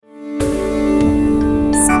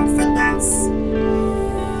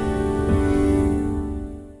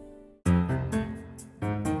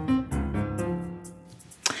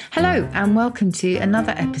and welcome to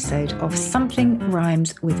another episode of Something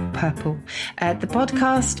Rhymes with Purple, the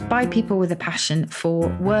podcast by people with a passion for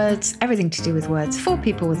words, everything to do with words, for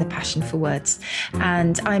people with a passion for words.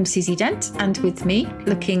 And I'm Susie Dent, and with me,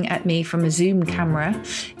 looking at me from a Zoom camera,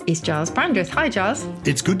 is Giles Brandreth. Hi, Giles.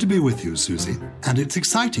 It's good to be with you, Susie, and it's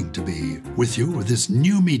exciting to be with you with this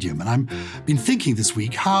new medium. And I've been thinking this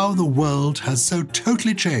week how the world has so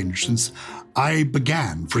totally changed since I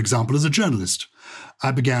began, for example, as a journalist. I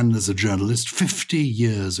began as a journalist 50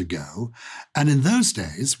 years ago. And in those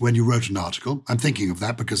days, when you wrote an article, I'm thinking of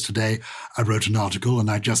that because today I wrote an article and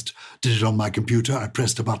I just did it on my computer. I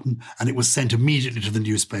pressed a button and it was sent immediately to the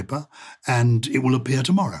newspaper and it will appear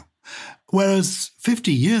tomorrow. Whereas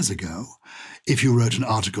 50 years ago, if you wrote an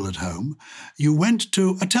article at home, you went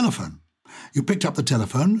to a telephone. You picked up the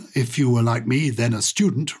telephone. If you were like me, then a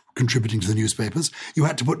student contributing to the newspapers, you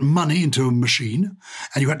had to put money into a machine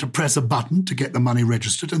and you had to press a button to get the money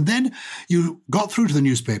registered. And then you got through to the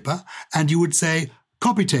newspaper and you would say,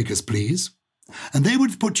 "Copy takers, please." And they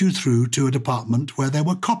would put you through to a department where there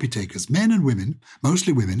were copy takers, men and women,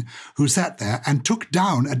 mostly women, who sat there and took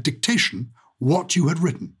down at dictation what you had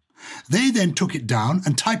written. They then took it down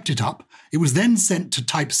and typed it up. It was then sent to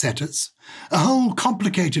typesetters. A whole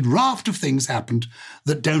complicated raft of things happened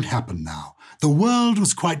that don't happen now. The world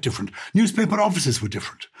was quite different. Newspaper offices were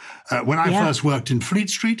different. When I first worked in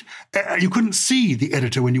Fleet Street, you couldn't see the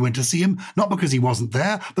editor when you went to see him, not because he wasn't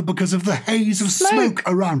there, but because of the haze of smoke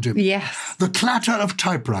around him. Yes. The clatter of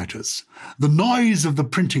typewriters, the noise of the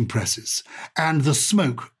printing presses, and the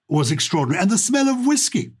smoke was extraordinary, and the smell of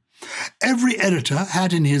whiskey. Every editor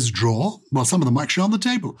had in his drawer, well, some of them actually on the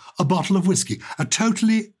table, a bottle of whiskey, a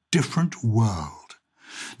totally different world.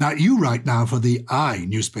 Now, you write now for the I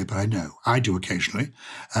newspaper, I know. I do occasionally.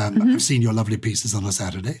 I've seen your lovely pieces on a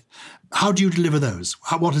Saturday. How do you deliver those?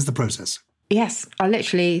 What is the process? Yes, I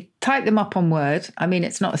literally type them up on Word. I mean,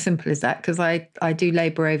 it's not as simple as that because I do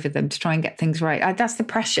labour over them to try and get things right. That's the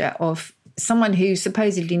pressure of someone who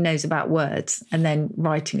supposedly knows about words and then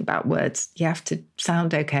writing about words. You have to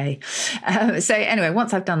sound okay. So anyway,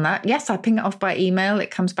 once I've done that, yes, I ping it off by email. It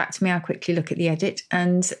comes back to me. I quickly look at the edit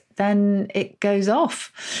and then it goes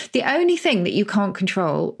off. The only thing that you can't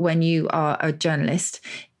control when you are a journalist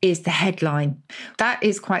is the headline. That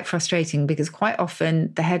is quite frustrating because quite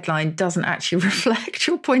often the headline doesn't actually reflect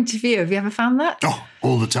your point of view. Have you ever found that? Oh,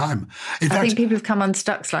 all the time. In fact, I think people have come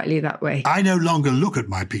unstuck slightly that way. I no longer look at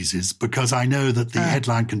my pieces because I know that the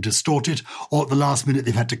headline can distort it, or at the last minute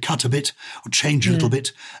they've had to cut a bit or change a little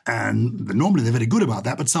bit. And normally they're very good about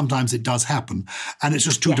that, but sometimes it does happen. And it's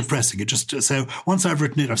just too depressing. So once I've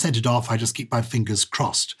written it, I've sent it off, I just keep my fingers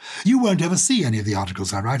crossed. You won't ever see any of the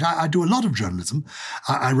articles I write. I do a lot of journalism.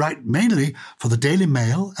 I write mainly for the Daily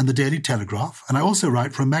Mail and the Daily Telegraph. And I also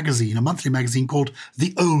write for a monthly magazine called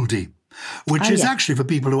The Oldie, which is actually for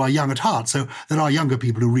people who are young at heart. So there are younger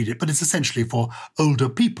people who read it, but it's essentially for older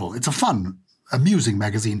people. It's a fun, amusing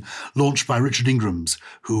magazine launched by Richard Ingrams,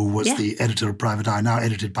 who was the editor of Private Eye, now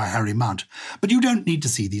edited by Harry Mount. But you don't need to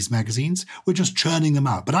see these magazines. We're just churning them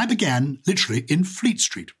out. But I began literally in Fleet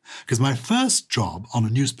Street because my first job on a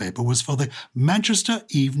newspaper was for the Manchester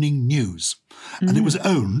Evening News. And it was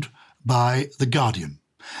owned by The Guardian.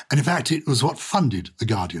 And in fact, it was what funded The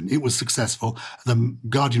Guardian. It was successful. The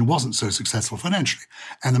Guardian wasn't so successful financially.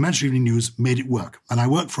 And the Manchester Evening News made it work. And I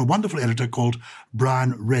worked for a wonderful editor called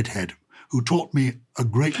Brian Redhead, who taught me a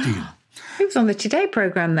great deal. He was on the Today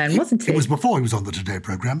programme then, wasn't he? It was before he was on the Today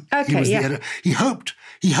programme. Okay, he was the editor. He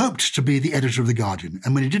hoped to be the editor of The Guardian.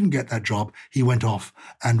 And when he didn't get that job, he went off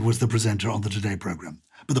and was the presenter on the Today programme.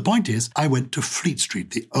 But the point is, I went to Fleet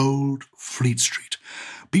Street, the old Fleet Street.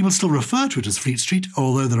 People still refer to it as Fleet Street,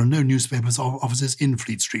 although there are no newspapers or offices in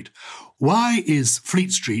Fleet Street. Why is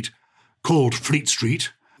Fleet Street called Fleet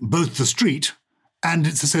Street, both the street and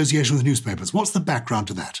its association with newspapers? What's the background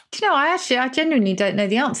to that? Do you know, I genuinely don't know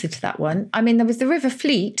the answer to that one. I mean, there was the River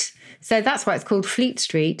Fleet, so that's why it's called Fleet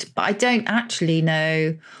Street, but I don't actually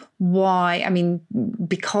know why. I mean,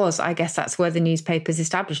 because I guess that's where the newspapers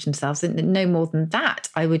established themselves, and no more than that,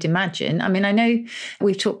 I would imagine. I mean, I know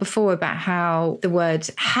we've talked before about how the word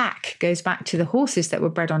hack goes back to the horses that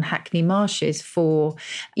were bred on Hackney marshes for,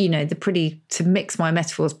 you know, the pretty, to mix my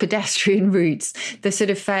metaphors, pedestrian routes, the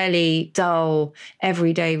sort of fairly dull,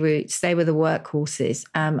 everyday routes. They were the workhorses.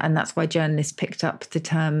 And that's why journalists picked up the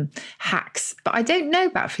term hacks. But I don't know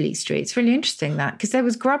about Fleet Street. It's really interesting that, because there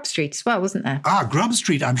was Grub Street as well, wasn't there? Grub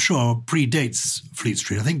Street, I'm sure, predates Fleet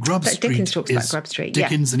Street. I think Grub Street Dickens talks about Grub Street.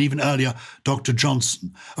 Dickens, and even earlier, Dr.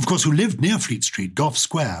 Johnson, of course, who lived near Fleet Street. Gough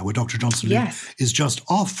Square, where Dr. Johnson lived, is just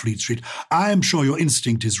off Fleet Street. I am sure your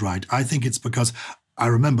instinct is right. I think it's because I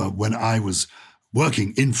remember when I was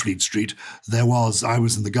working in Fleet Street, I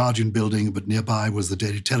was in the Guardian building, but nearby was the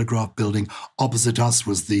Daily Telegraph building. Opposite us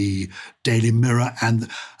was the Daily Mirror and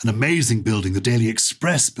an amazing building, the Daily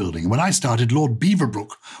Express building. And when I started, Lord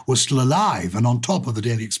Beaverbrook was still alive and on top of the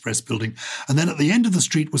Daily Express building. And then at the end of the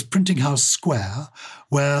street was Printing House Square,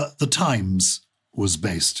 where the Times was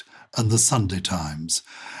based and the Sunday Times.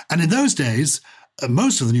 And in those days,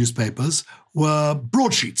 most of the newspapers were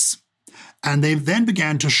broadsheets. And they then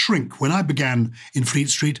began to shrink. When I began in Fleet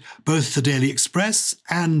Street, both the Daily Express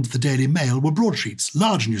and the Daily Mail were broadsheets,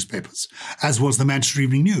 large newspapers, as was the Manchester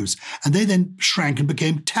Evening News. And they then shrank and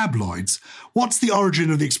became tabloids. What's the origin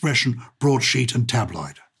of the expression broadsheet and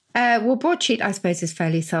tabloid? Well, broadsheet, I suppose, is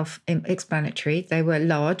fairly self-explanatory. They were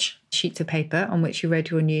large sheets of paper on which you read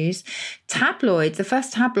your news. Tabloids, the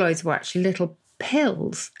first tabloids were actually little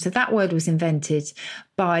pills. So that word was invented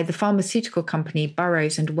by the pharmaceutical company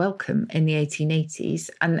Burroughs and Wellcome in the 1880s.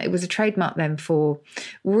 And it was a trademark then for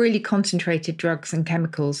really concentrated drugs and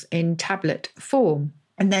chemicals in tablet form.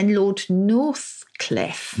 And then Lord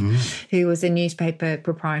Northcliffe, who was a newspaper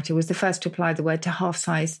proprietor, was the first to apply the word to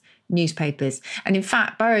half-size newspapers. And in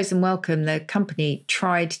fact, Burroughs and Wellcome, the company,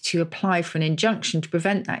 tried to apply for an injunction to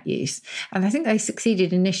prevent that use. And I think they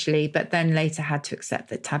succeeded initially, but then later had to accept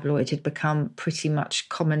that tabloid had become pretty much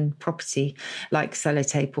common property, like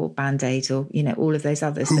sellotape or Band-Aid or, all of those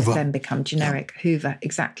others Hoover. that then become generic. Yeah. Hoover,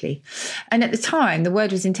 exactly. And at the time, the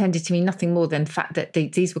word was intended to mean nothing more than the fact that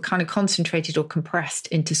these were kind of concentrated or compressed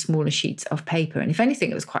into smaller sheets of paper. And if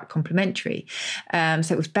anything, it was quite complimentary. So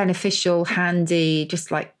it was beneficial, handy,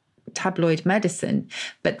 just like tabloid medicine.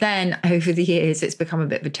 But then over the years, it's become a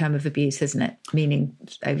bit of a term of abuse, hasn't it? Meaning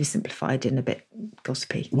oversimplified and a bit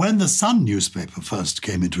gossipy. When the Sun newspaper first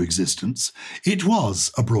came into existence, it was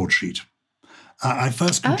a broadsheet. I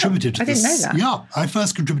first contributed to I didn't know that. Yeah, I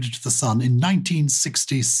first contributed to the Sun in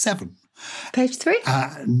 1967. Page 3?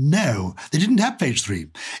 No, they didn't have Page 3.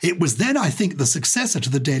 It was then, I think, the successor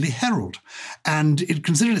to the Daily Herald, and it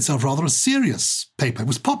considered itself rather a serious paper. It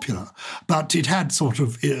was popular, but it had sort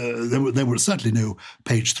of, there were certainly no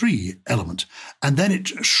Page 3 element. And then it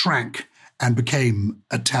shrank and became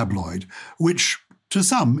a tabloid, which to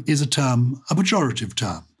some is a pejorative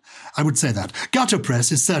term. I would say that. Gutter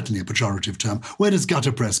press is certainly a pejorative term. Where does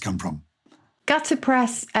gutter press come from? Gutter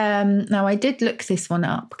press. Now, I did look this one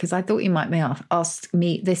up because I thought you might ask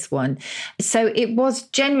me this one. So it was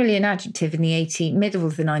generally an adjective in the middle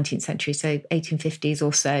of the 19th century, so 1850s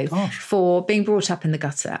or so, for being brought up in the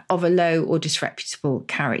gutter of a low or disreputable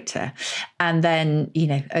character. And then,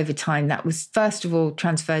 over time, that was first of all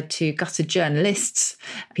transferred to gutter journalists,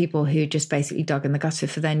 people who just basically dug in the gutter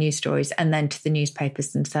for their news stories, and then to the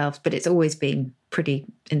newspapers themselves. But it's always been pretty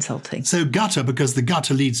insulting. So gutter, because the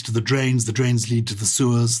gutter leads to the drains lead to the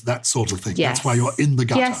sewers, that sort of thing. Yes. That's why you're in the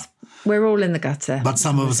gutter. Yes, we're all in the gutter. But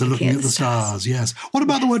some of us are looking at the stars, yes. What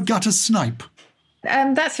about the word gutter snipe?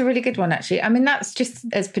 That's a really good one, actually. I mean, that's just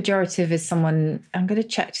as pejorative as someone, I'm going to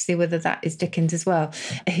check to see whether that is Dickens as well,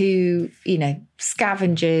 who,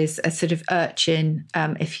 scavenges a sort of urchin,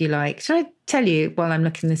 if you like. Should I tell you, while I'm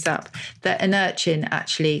looking this up, that an urchin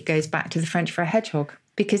actually goes back to the French for a hedgehog?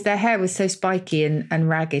 Because their hair was so spiky and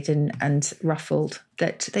ragged and ruffled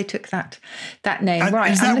that they took that name. And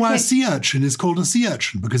right. is that why a sea urchin is called a sea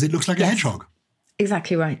urchin? Because it looks like a hedgehog?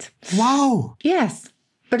 Exactly right. Wow. Yes.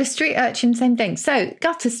 But a street urchin, same thing. So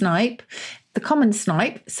gutter snipe, the common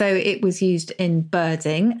snipe. So it was used in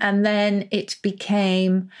birding. And then it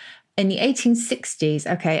became, in the 1860s,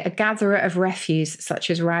 a gatherer of refuse such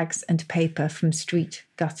as rags and paper from street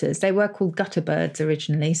gutters. They were called gutter birds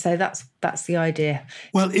originally, so that's the idea.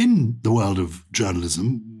 Well, in the world of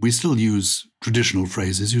journalism, we still use traditional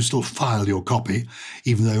phrases. You still file your copy,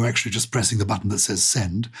 even though you're actually just pressing the button that says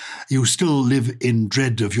send. You still live in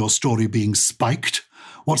dread of your story being spiked.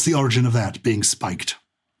 What's the origin of that, being spiked?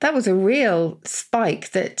 That was a real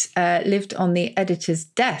spike that lived on the editor's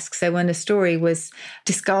desk. So when a story was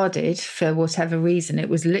discarded for whatever reason, it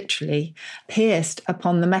was literally pierced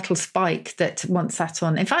upon the metal spike that once sat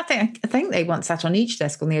on. In fact, I think they once sat on each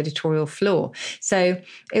desk on the editorial floor. So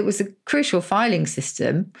it was a crucial filing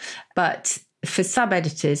system, but for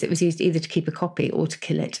sub-editors, it was used either to keep a copy or to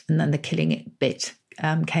kill it. And then the killing it bit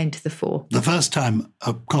came to the fore. The first time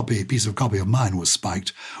a piece of copy of mine was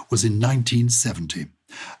spiked was in 1970.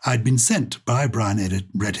 I'd been sent by Brian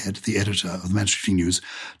Redhead, the editor of the Manchester Evening News,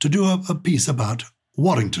 to do a piece about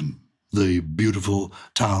Warrington, the beautiful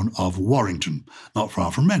town of Warrington, not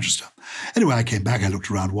far from Manchester. Anyway, I came back, I looked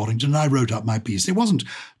around Warrington, and I wrote up my piece. It wasn't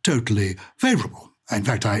totally favourable. In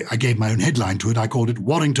fact, I gave my own headline to it. I called it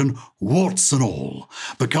Warrington, Warts and All,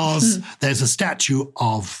 because there's a statue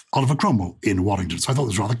of Oliver Cromwell in Warrington. So I thought it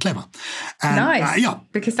was rather clever. And, nice.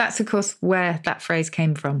 Because that's, of course, where that phrase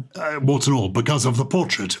came from. Warts and All, because of the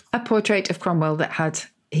portrait. A portrait of Cromwell that had,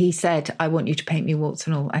 he said, I want you to paint me warts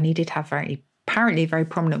and all. And he did have apparently very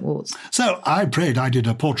prominent warts. So I prayed I did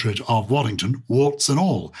a portrait of Warrington, warts and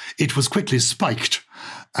all. It was quickly spiked.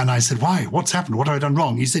 And I said, why? What's happened? What have I done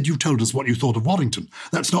wrong? He said, you've told us what you thought of Warrington.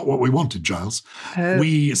 That's not what we wanted, Giles. Oh.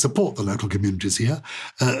 We support the local communities here.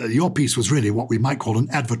 Your piece was really what we might call an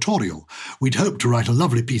advertorial. We'd hoped to write a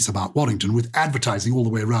lovely piece about Warrington with advertising all the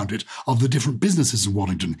way around it of the different businesses in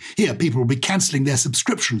Warrington. Here, people will be cancelling their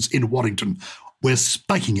subscriptions in Warrington. We're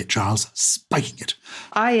spiking it, Charles, spiking it.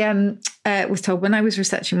 I was told when I was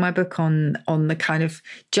researching my book on the kind of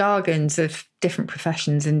jargons of different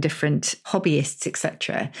professions and different hobbyists,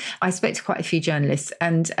 etc., I spoke to quite a few journalists,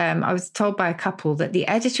 and I was told by a couple that the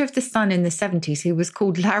editor of The Sun in the 70s, who was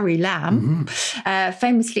called Larry Lamb,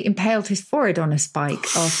 famously impaled his forehead on a spike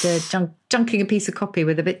after junking a piece of copy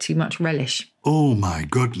with a bit too much relish. Oh, my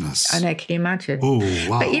goodness. I know, can you imagine? Oh,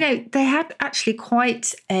 wow. But, they had actually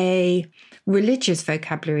quite a religious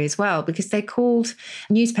vocabulary as well, because they called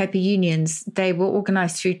newspaper unions, they were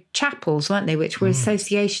organised through chapels, weren't they, which were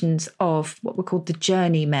associations of what were called the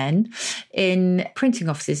journeymen in printing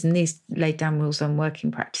offices, and these laid down rules on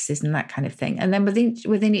working practices and that kind of thing. And then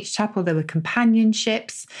within each chapel there were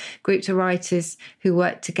companionships, groups of writers who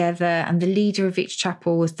worked together, and the leader of each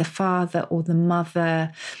chapel was the father or the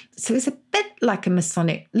mother. So it's a bit like a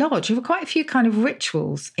Masonic lodge. There were quite a few kind of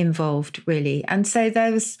rituals involved, really. And so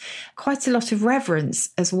there was quite a lot of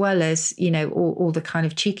reverence, as well as, all the kind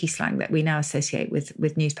of cheeky slang that we now associate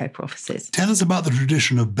with newspaper offices. Tell us about the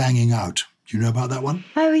tradition of banging out. Do you know about that one?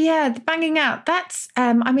 Oh, yeah, the banging out. That's,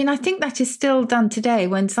 I think that is still done today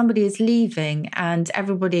when somebody is leaving and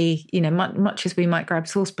everybody, much as we might grab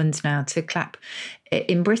saucepans now to clap.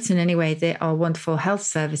 In Britain, anyway, there are wonderful health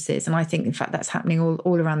services. And I think, in fact, that's happening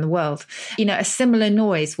all around the world. A similar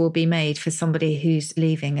noise will be made for somebody who's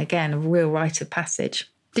leaving. Again, a real rite of passage.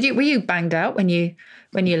 Were you banged out when you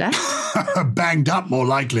left? Banged up, more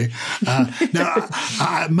likely.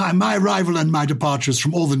 My arrival and my departures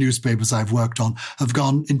from all the newspapers I've worked on have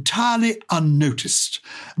gone entirely unnoticed.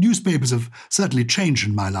 Newspapers have certainly changed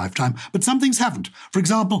in my lifetime, but some things haven't. For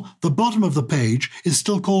example, the bottom of the page is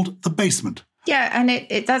still called the basement. Yeah,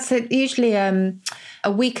 and that's usually a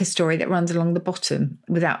weaker story that runs along the bottom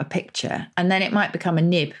without a picture. And then it might become a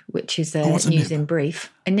nib, which is a news in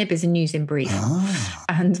brief. A nib is a news in brief. Ah.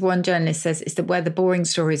 And one journalist says it's where the boring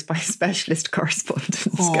stories by specialist correspondents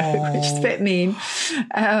go, which is a bit mean.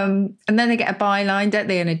 And then they get a byline, don't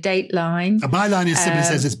they, and a date line. A byline is simply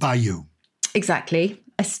says it's by you. Exactly.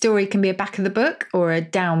 A story can be a back of the book or a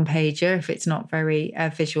down pager if it's not very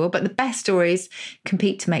visual. But the best stories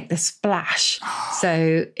compete to make the splash.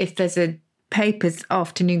 So if there's a paper's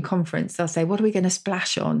afternoon conference, they'll say, what are we going to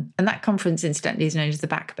splash on? And that conference, incidentally, is known as the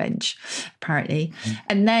backbench, apparently.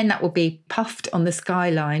 And then that will be puffed on the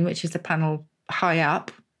skyline, which is the panel high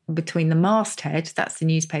up between the masthead, that's the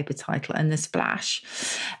newspaper title, and the splash.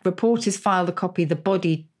 Reporters file the copy of the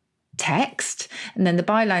body text, and then the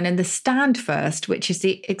byline and the stand first, which is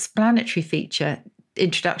the explanatory feature,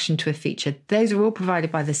 introduction to a feature. Those are all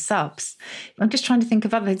provided by the subs. I'm just trying to think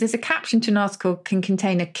of others. There's a caption to an article can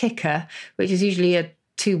contain a kicker, which is usually a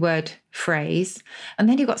 2-word phrase. And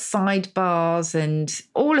then you've got sidebars, and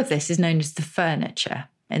all of this is known as the furniture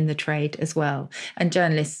in the trade as well. And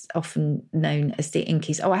journalists often known as the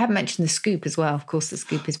inkies. Oh, I haven't mentioned the scoop as well. Of course, the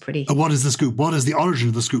scoop is pretty... What is the scoop? What is the origin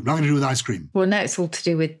of the scoop? Nothing to do with ice cream. Well, no, it's all to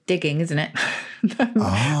do with digging, isn't it?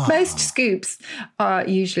 Most scoops are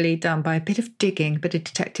usually done by a bit of digging, a bit of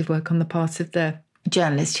detective work on the part of the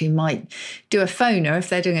journalist, who might do a phoner if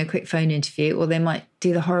they're doing a quick phone interview, or they might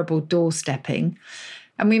do the horrible doorstepping.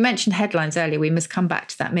 And we mentioned headlines earlier. We must come back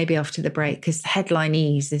to that maybe after the break, because headline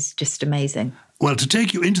ease is just amazing. Well, to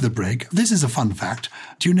take you into the break, this is a fun fact.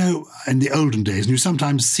 Do you know, in the olden days, and you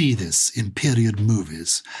sometimes see this in period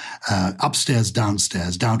movies, Upstairs,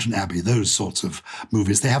 Downstairs, Downton Abbey, those sorts of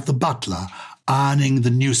movies, they have the butler ironing the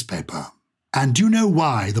newspaper. And do you know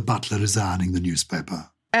why the butler is ironing the newspaper?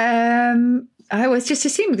 I always just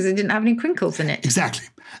assumed because it didn't have any crinkles in it. Exactly.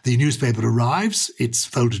 The newspaper arrives, it's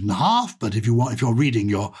folded in half, but if you're reading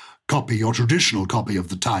your traditional copy of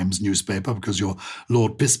the Times newspaper, because you're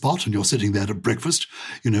Lord Pispot and you're sitting there at breakfast,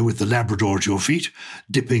 with the Labrador at your feet,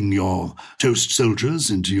 dipping your toast soldiers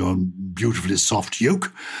into your beautifully soft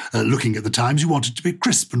yolk, looking at the Times, you want it to be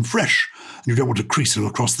crisp and fresh, and you don't want to crease it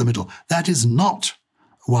across the middle. That is not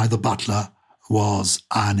why the butler was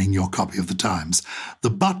ironing your copy of the Times. The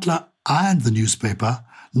butler ironed the newspaper,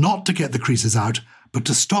 not to get the creases out, but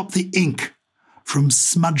to stop the ink from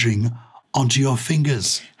smudging onto your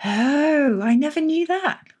fingers. Oh, I never knew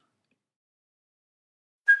that.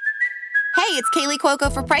 Hey, it's Kaylee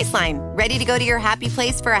Cuoco for Priceline. Ready to go to your happy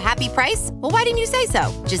place for a happy price? Well, why didn't you say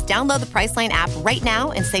so? Just download the Priceline app right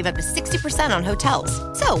now and save up to 60% on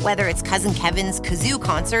hotels. So whether it's Cousin Kevin's Kazoo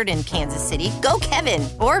Concert in Kansas City, go Kevin,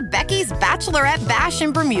 or Becky's Bachelorette Bash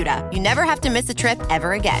in Bermuda, you never have to miss a trip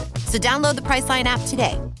ever again. So download the Priceline app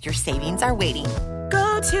today. Your savings are waiting.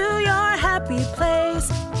 Go to your happy place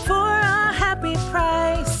for a happy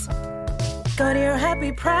price. Go to your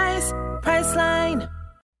happy price, Priceline.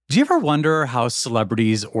 Do you ever wonder how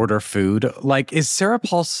celebrities order food? Like, is Sarah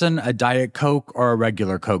Paulson a Diet Coke or a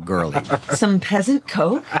regular Coke girlie? Some peasant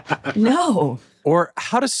Coke? No. Or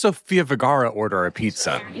how does Sofia Vergara order a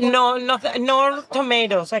pizza? No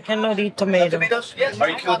tomatoes. I cannot eat tomatoes. Are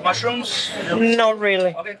you cool with mushrooms? Not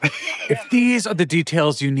really. If these are the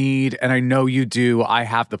details you need, and I know you do, I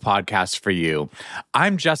have the podcast for you.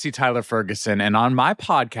 I'm Jesse Tyler Ferguson, and on my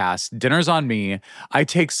podcast, Dinners on Me, I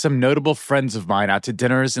take some notable friends of mine out to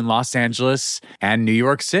dinners in Los Angeles and New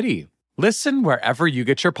York City. Listen wherever you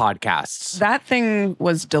get your podcasts. That thing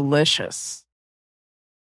was delicious.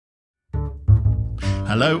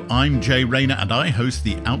 Hello, I'm Jay Rayner and I host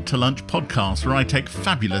the Out to Lunch podcast where I take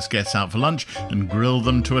fabulous guests out for lunch and grill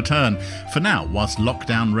them to a turn. For now, whilst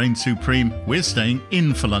lockdown reigns supreme, we're staying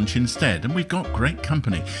in for lunch instead, and we've got great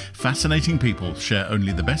company. Fascinating people share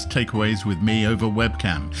only the best takeaways with me over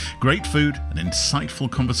webcam. Great food and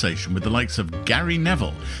insightful conversation with the likes of Gary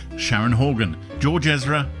Neville, Sharon Horgan, George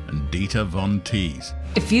Ezra and Dieter Von Teese.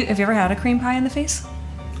 Have you ever had a cream pie in the face?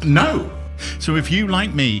 No! So if you,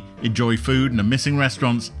 like me, enjoy food and are missing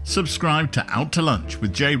restaurants, subscribe to Out to Lunch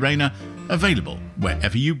with Jay Rayner, available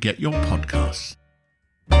wherever you get your podcasts.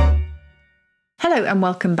 Hello and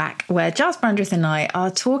welcome back, where Giles Brandreth and I are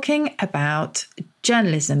talking about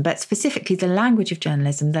journalism, but specifically the language of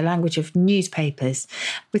journalism, the language of newspapers.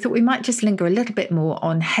 We thought we might just linger a little bit more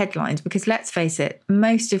on headlines, because let's face it,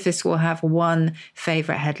 most of us will have one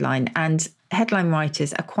favourite headline, and headline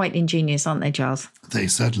writers are quite ingenious, aren't they, Giles? They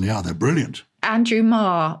certainly are. They're brilliant. Andrew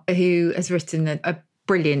Marr, who has written a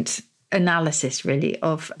brilliant analysis, really,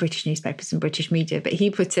 of British newspapers and British media, but he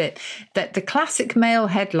put it that the classic Mail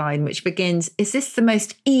headline, which begins, "Is this the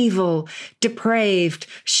most evil, depraved,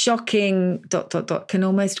 shocking, ... can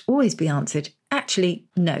almost always be answered, actually,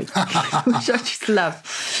 no," which I just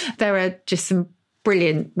love. There are just some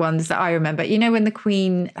brilliant ones that I remember. You know, when the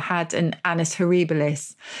Queen had an annus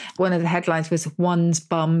horribilis, one of the headlines was "One's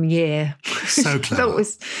bum year." So clever. That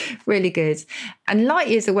was really good. And light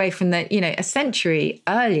years away from that, a century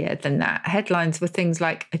earlier than that, headlines were things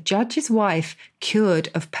like "A judge's wife cured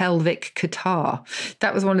of pelvic catarrh."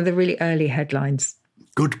 That was one of the really early headlines.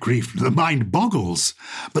 Good grief, the mind boggles.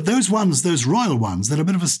 But those royal ones, they're a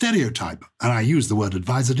bit of a stereotype. And I use the word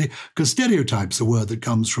advisedly because stereotype's a word that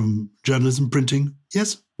comes from journalism, printing.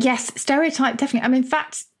 Yes? Yes, stereotype, definitely. I mean, in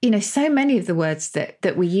fact, so many of the words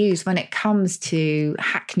that we use when it comes to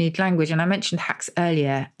hackneyed language, and I mentioned hacks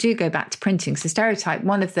earlier, do go back to printing. So stereotype,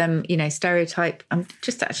 one of them, stereotype, I'm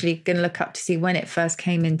just actually going to look up to see when it first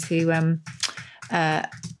came into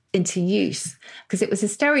use, because it was a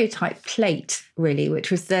stereotype plate, really,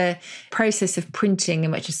 which was the process of printing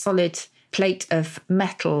in which a solid plate of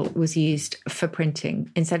metal was used for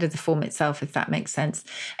printing instead of the form itself, if that makes sense.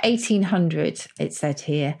 1800, it said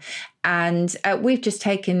here. And we've just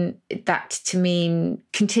taken that to mean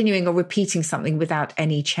continuing or repeating something without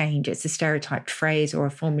any change. It's a stereotyped phrase or a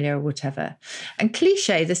formula or whatever. And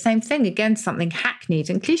cliche, the same thing, again, something hackneyed.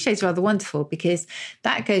 And cliche is rather wonderful because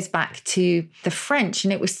that goes back to the French,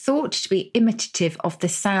 and it was thought to be imitative of the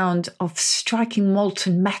sound of striking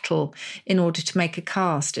molten metal in order to make a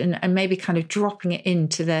cast, and maybe kind of dropping it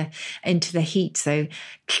into the heat. So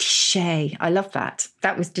cliche, I love that.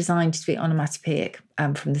 That was designed to be onomatopoeic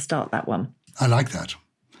from the start, that one. I like that.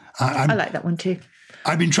 I like that one too.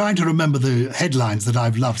 I've been trying to remember the headlines that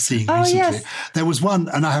I've loved seeing recently. Yes. There was one,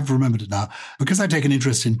 and I have remembered it now. Because I take an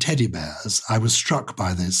interest in teddy bears, I was struck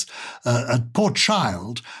by this. A poor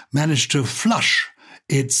child managed to flush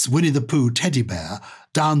its Winnie the Pooh teddy bear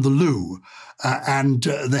down the loo. And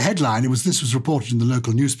the headline, this was reported in the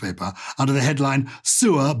local newspaper, under the headline,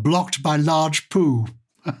 "Sewer blocked by large poo."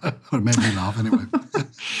 It made me laugh anyway.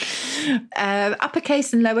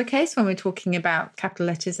 Uppercase and lowercase, when we're talking about capital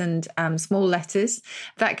letters and small letters,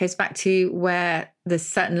 that goes back to where the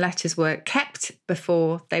certain letters were kept marked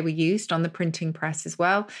before they were used on the printing press as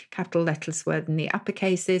well. Capital letters were in the upper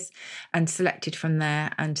cases and selected from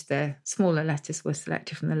there, and the smaller letters were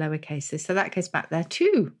selected from the lower cases. So that goes back there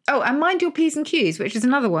too. Oh, and mind your P's and Q's, which is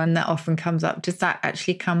another one that often comes up. Does that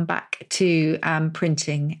actually come back to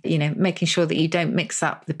printing? You know, making sure that you don't mix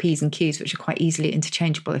up the P's and Q's, which are quite easily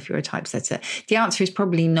interchangeable if you're a typesetter. The answer is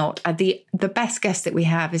probably not. The best guess that we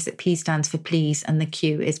have is that P stands for please and the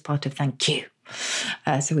Q is part of thank you.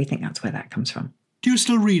 So we think that's where that comes from. Do you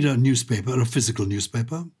still read a newspaper, a physical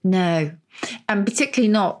newspaper? No, and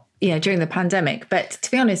particularly not during the pandemic. But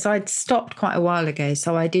to be honest, I'd stopped quite a while ago,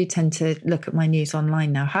 so I do tend to look at my news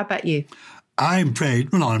online now. How about you? I'm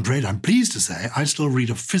pleased to say I still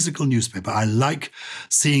read a physical newspaper. I like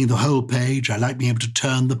seeing the whole page. I like being able to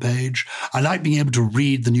turn the page. I like being able to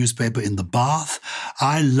read the newspaper in the bath.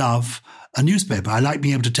 I love a newspaper. I like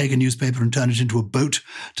being able to take a newspaper and turn it into a boat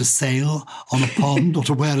to sail on a pond or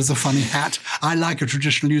to wear as a funny hat. I like a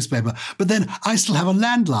traditional newspaper. But then I still have a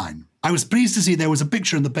landline. I was pleased to see there was a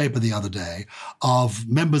picture in the paper the other day of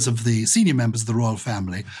senior members of the royal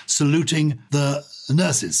family saluting the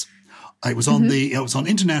nurses. It was on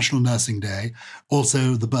International Nursing Day,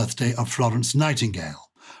 also the birthday of Florence Nightingale.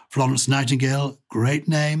 Florence Nightingale, great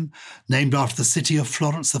name, named after the city of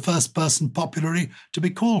Florence, the first person popularly to be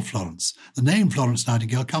called Florence. The name Florence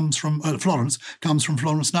Nightingale comes from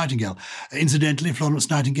Florence Nightingale. Incidentally, Florence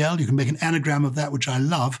Nightingale, you can make an anagram of that, which I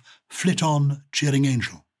love, flit on, cheering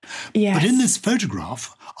angel. Yes. But in this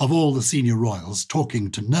photograph of all the senior royals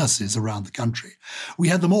talking to nurses around the country, we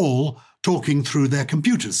had them all talking through their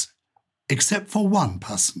computers, except for one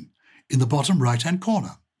person in the bottom right-hand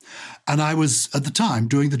corner. And I was, at the time,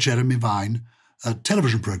 doing the Jeremy Vine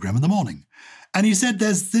television programme in the morning. And he said,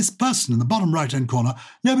 there's this person in the bottom right-hand corner.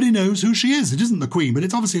 Nobody knows who she is. It isn't the Queen, but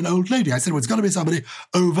it's obviously an old lady. I said, well, it's got to be somebody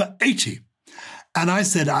over 80. And I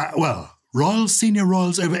said, senior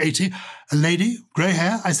royals over 80, a lady, grey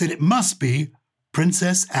hair. I said, it must be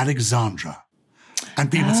Princess Alexandra.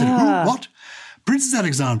 And people said, who? What? Princess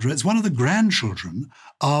Alexandra is one of the grandchildren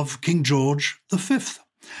of King George V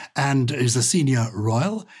and is a senior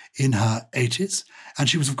royal in her 80s. And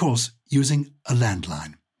she was, of course, using a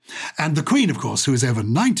landline. And the Queen, of course, who is over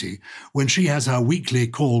 90, when she has her weekly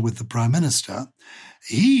call with the Prime Minister,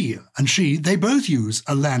 he and she, they both use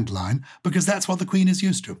a landline because that's what the Queen is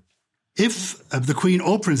used to. If the Queen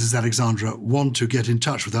or Princess Alexandra want to get in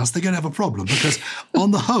touch with us, they're going to have a problem because,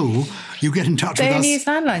 on the whole, you get in touch with us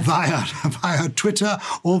via Twitter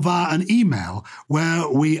or via an email where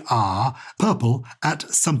we are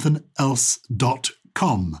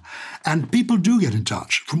purple@somethingelse.com. And people do get in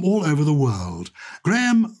touch from all over the world.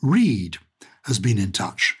 Graham Reed has been in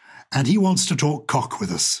touch. And he wants to talk cock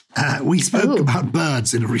with us. We spoke about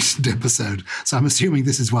birds in a recent episode, so I'm assuming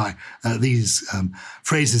this is why these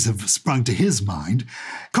phrases have sprung to his mind.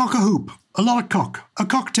 Cock a hoop, a lot of cock, a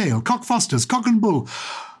cocktail, cock fosters, cock and bull.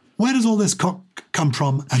 Where does all this cock come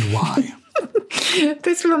from and why?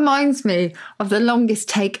 This reminds me of the longest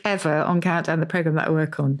take ever on Countdown, the programme that I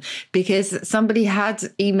work on, because somebody had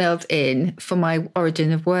emailed in for my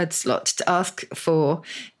Origin of Words slot to ask for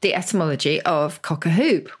the etymology of cock a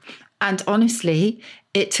hoop. And honestly,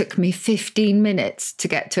 it took me 15 minutes to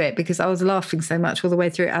get to it because I was laughing so much all the way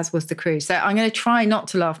through, as was the crew. So I'm going to try not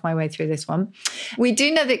to laugh my way through this one. We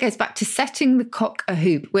do know that it goes back to setting the cock a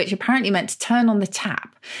hoop, which apparently meant to turn on the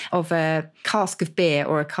tap of a cask of beer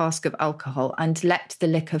or a cask of alcohol and let the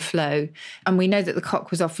liquor flow. And we know that the cock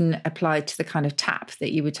was often applied to the kind of tap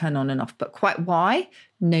that you would turn on and off. But quite why?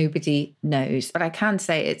 Nobody knows. But I can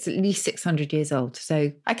say it's at least 600 years old.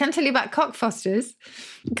 So I can tell you about cockfosters.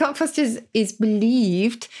 Cockfosters is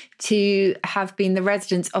believed to have been the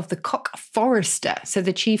residence of the cock forester, so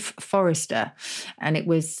the chief forester. And it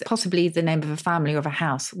was possibly the name of a family or of a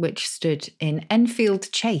house which stood in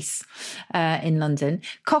Enfield Chase in London.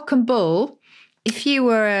 Cock and bull, if you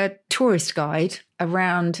were a tourist guide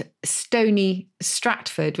around Stony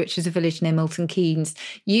Stratford, which is a village near Milton Keynes,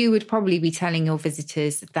 you would probably be telling your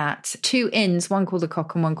visitors that two inns, one called the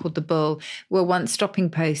Cock and one called the Bull, were once stopping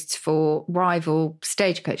posts for rival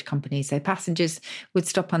stagecoach companies. So passengers would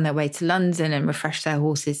stop on their way to London and refresh their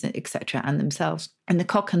horses, etc., and themselves. And the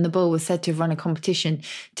Cock and the Bull were said to have run a competition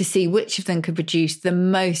to see which of them could produce the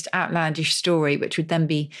most outlandish story, which would then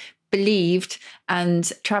be believed,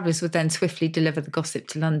 and travellers would then swiftly deliver the gossip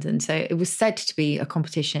to London. So it was said to be a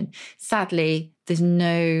competition. Sadly, there's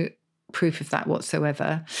no proof of that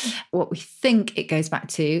whatsoever. What we think it goes back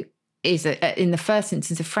to is, in the first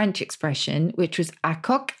instance, a French expression, which was à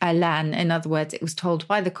coq à l'âne. In other words, it was told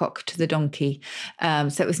by the cock to the donkey.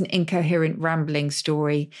 So it was an incoherent, rambling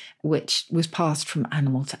story, which was passed from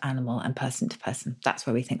animal to animal and person to person. That's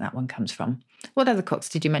where we think that one comes from. What other cocks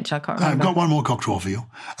did you mention? I can't remember. I've got one more cock to offer you.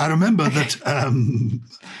 I remember that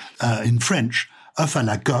in French, œuf à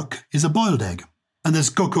la coque is a boiled egg. And there's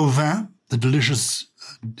coq au vin, the delicious...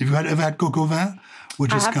 Have you ever had coq au vin?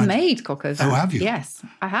 I have made coq au vin. Oh, have you? Yes,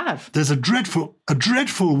 I have. There's a dreadful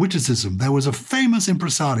witticism. There was a famous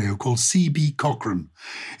impresario called C.B. Cochrane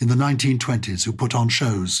in the 1920s who put on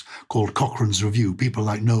shows called Cochrane's Review. People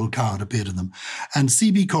like Noel Coward appeared in them. And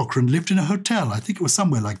C.B. Cochrane lived in a hotel. I think it was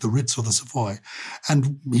somewhere like the Ritz or the Savoy.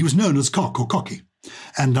 And he was known as Cock or Cocky.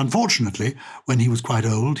 And unfortunately, when he was quite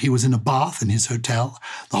old, he was in a bath in his hotel.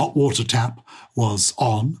 The hot water tap was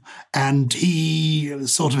on, and he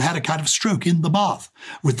sort of had a kind of stroke in the bath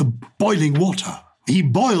with the boiling water. He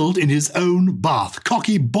boiled in his own bath.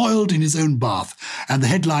 Cocky boiled in his own bath. And the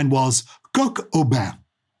headline was Coq au bain.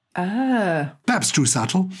 Ah. Perhaps too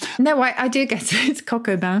subtle. No, I do get it. It's coq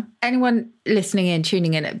au bain. Anyone listening in,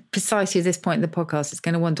 tuning in at precisely this point in the podcast is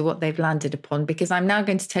going to wonder what they've landed upon, because I'm now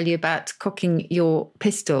going to tell you about cocking your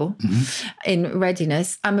pistol in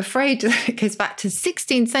readiness. I'm afraid it goes back to the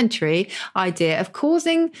 16th century idea of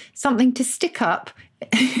causing something to stick up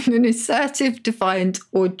in an assertive, defiant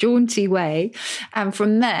or jaunty way. And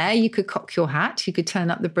from there, you could cock your hat, you could turn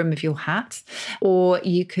up the brim of your hat, or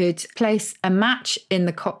you could place a match in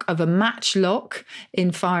the cock of a matchlock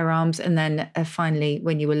in firearms. And then finally,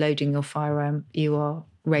 when you were loading your firearm, you are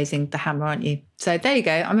raising the hammer, aren't you? So there you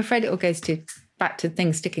go. I'm afraid it all goes back to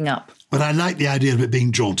things sticking up. But I like the idea of it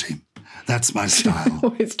being jaunty. That's my style.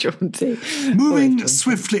 Always jaunty. Moving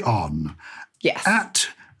swiftly on. Yes. At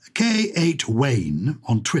K8 Wayne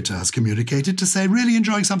on Twitter has communicated to say, really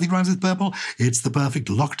enjoying Something Rhymes with Purple. It's the perfect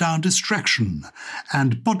lockdown distraction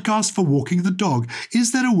and podcast for walking the dog.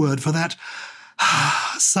 Is there a word for that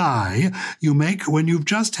sigh you make when you've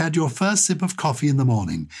just had your first sip of coffee in the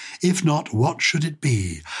morning? If not, what should it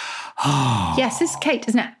be? Yes, it's Kate,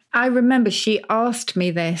 isn't it? I remember she asked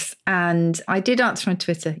me this, and I did answer on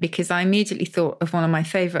Twitter because I immediately thought of one of my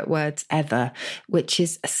favourite words ever, which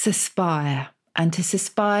is suspire. And to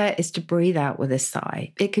suspire is to breathe out with a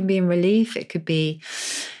sigh. It can be in relief, it could be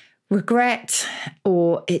regret,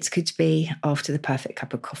 or it could be after the perfect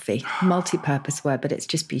cup of coffee. Multi-purpose word, but it's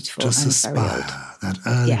just beautiful. To suspire, that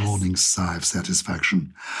early morning sigh of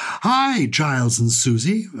satisfaction. Hi, Giles and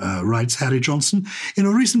Susie, writes Harry Johnson. In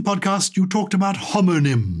a recent podcast, you talked about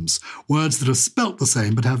homonyms, words that are spelt the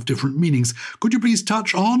same but have different meanings. Could you please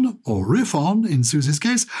touch on, or riff on, in Susie's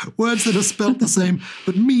case, words that are spelt the same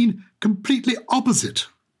but mean completely opposite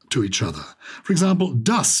to each other? For example,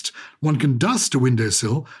 dust. One can dust a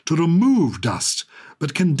windowsill to remove dust,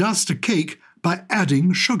 but can dust a cake by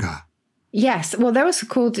adding sugar. Yes, well, they're also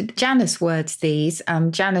called Janus words, these.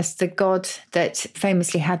 Janus, the god that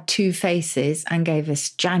famously had two faces and gave us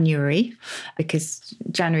January, because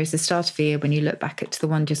January is the start of the year when you look back at the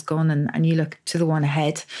one just gone and you look to the one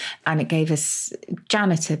ahead. And it gave us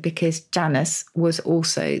janitor because Janus was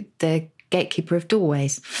also the gatekeeper of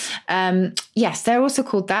doorways. Yes, they're also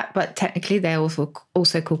called that, but technically they're also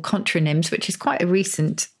called contronyms, which is quite a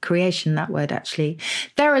recent creation, that word, actually.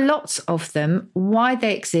 There are lots of them. Why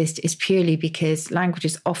they exist is purely because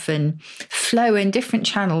languages often flow in different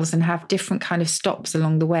channels and have different kind of stops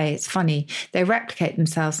along the way. It's funny. They replicate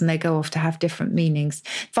themselves and they go off to have different meanings.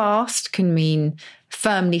 Fast can mean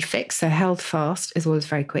firmly fixed, so held fast, as well as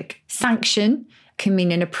very quick. Sanction can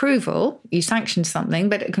mean an approval. You sanction something,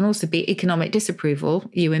 but it can also be economic disapproval.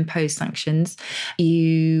 You impose sanctions.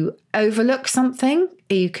 You overlook something.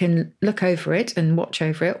 You can look over it and watch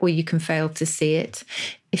over it, or you can fail to see it.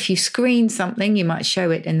 If you screen something, you might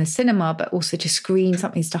show it in the cinema, but also to screen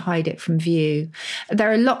something is to hide it from view.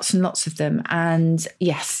 There are lots and lots of them. And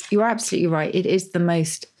yes, you're absolutely right. It is the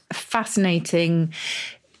most fascinating,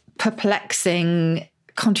 perplexing,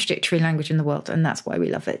 contradictory language in the world. And that's why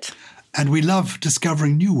we love it. And we love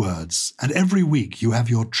discovering new words. And every week you have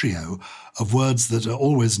your trio of words that are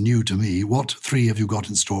always new to me. What three have you got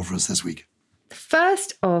in store for us this week? The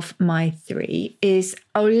first of my three is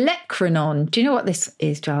olecranon. Do you know what this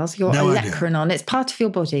is, Giles? Your olecranon. Idea. It's part of your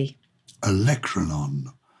body. Olecranon.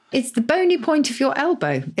 It's the bony point of your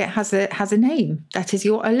elbow. It has a name. That is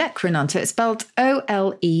your olecranon. So it's spelled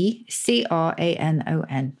Olecranon.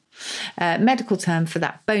 Medical term for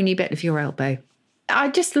that bony bit of your elbow. I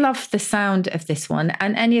just love the sound of this one.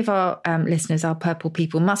 And any of our listeners, our purple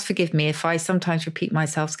people, must forgive me if I sometimes repeat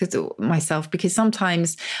myself because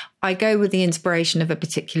sometimes I go with the inspiration of a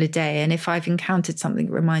particular day. And if I've encountered something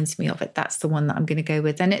that reminds me of it, that's the one that I'm going to go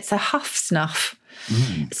with. And it's a huff snuff.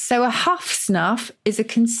 So a huff snuff is a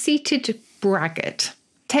conceited braggart.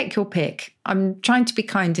 Take your pick. I'm trying to be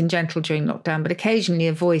kind and gentle during lockdown, but occasionally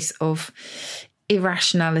a voice of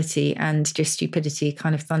irrationality and just stupidity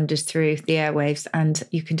kind of thunders through the airwaves, and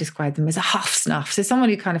you can describe them as a huff snuff. So someone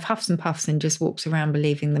who kind of huffs and puffs and just walks around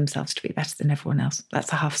believing themselves to be better than everyone else.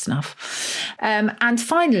 That's a huff snuff. And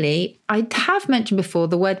finally, I have mentioned before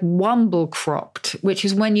the word wumble-cropped, which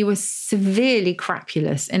is when you were severely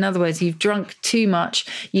crapulous. In other words, you've drunk too much,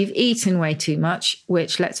 you've eaten way too much,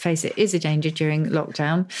 which, let's face it, is a danger during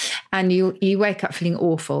lockdown, and you wake up feeling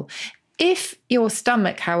awful. If your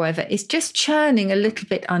stomach, however, is just churning a little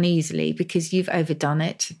bit uneasily because you've overdone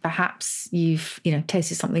it, perhaps you've,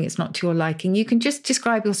 tasted something that's not to your liking, you can just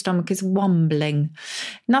describe your stomach as wombling.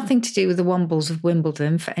 Nothing to do with the Wombles of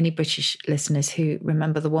Wimbledon for any British listeners who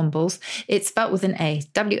remember the Wombles. It's spelt with an A,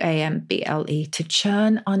 W-A-M-B-L-E, to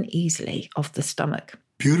churn uneasily of the stomach.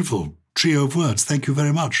 Beautiful trio of words. Thank you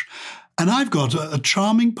very much. And I've got a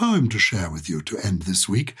charming poem to share with you to end this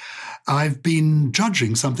week. I've been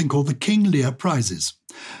judging something called the King Lear Prizes.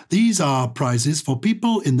 These are prizes for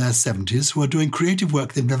people in their 70s who are doing creative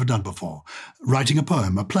work they've never done before. Writing a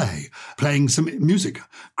poem, a play, playing some music,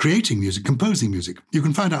 creating music, composing music. You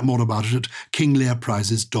can find out more about it at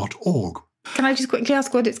kinglearprizes.org. Can I just quickly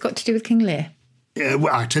ask what it's got to do with King Lear?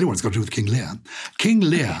 Well, I'll tell you what it's got to do with King Lear. King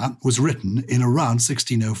Lear was written in around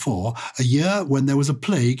 1604, a year when there was a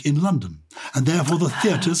plague in London, and therefore the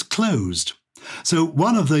theatres closed. So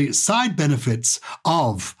one of the side benefits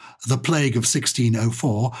of the plague of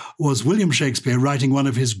 1604 was William Shakespeare writing one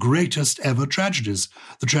of his greatest ever tragedies,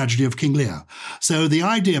 the tragedy of King Lear. So the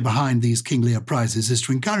idea behind these King Lear prizes is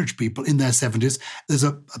to encourage people in their 70s. There's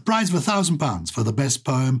a prize of £1,000 for the best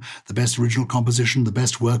poem, the best original composition, the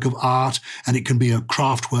best work of art, and it can be a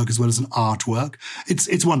craft work as well as an artwork.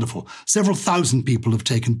 It's wonderful. Several thousand people have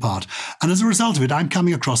taken part. And as a result of it, I'm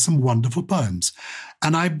coming across some wonderful poems.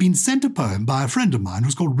 And I've been sent a poem by a friend of mine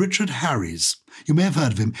who's called Richard Harries. You may have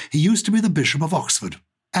heard of him. He used to be the Bishop of Oxford.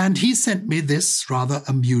 And he sent me this rather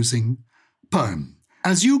amusing poem.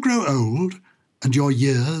 As you grow old and your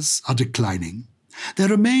years are declining, there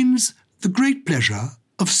remains the great pleasure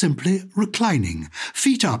of simply reclining.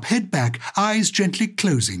 Feet up, head back, eyes gently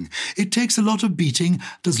closing. It takes a lot of beating,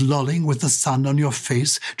 does lolling with the sun on your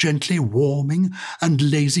face, gently warming, and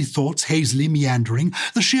lazy thoughts hazily meandering,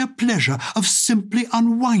 the sheer pleasure of simply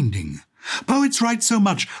unwinding. Poets write so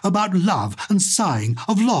much about love and sighing,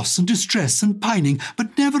 of loss and distress and pining,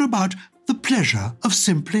 but never about the pleasure of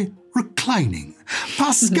simply reclining.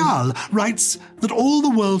 Pascal writes that all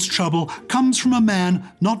the world's trouble comes from a man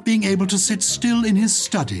not being able to sit still in his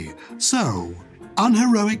study. So,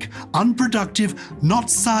 unheroic, unproductive, not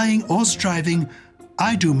sighing or striving,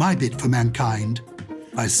 I do my bit for mankind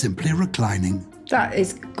by simply reclining. That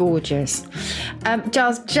is gorgeous.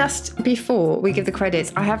 Giles, just before we give the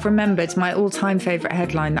credits, I have remembered my all-time favourite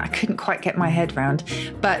headline that I couldn't quite get my head round,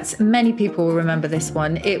 but many people will remember this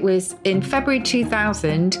one. It was in February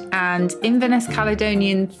 2000, and Inverness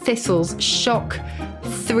Caledonian Thistles shock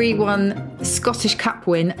 3-1 Scottish Cup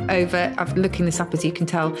win over, I'm looking this up as you can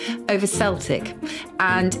tell, over Celtic.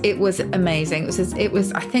 And it was amazing. It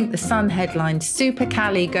was I think the Sun headlined, Super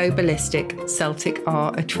Cali go ballistic, Celtic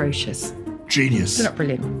are atrocious. Genius. They're not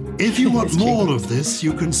brilliant. If you want more of this,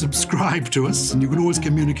 you can subscribe to us and you can always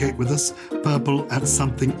communicate with us,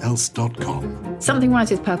 purple@somethingelse.com. Something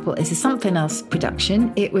Right with Purple is a Something Else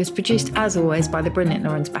production. It was produced, as always, by the brilliant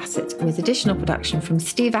Lawrence Bassett, with additional production from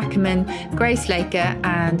Steve Ackerman, Grace Laker,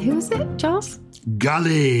 and who was it, Giles?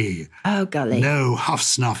 Gully. Oh, Gully. No huff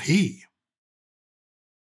snuff he.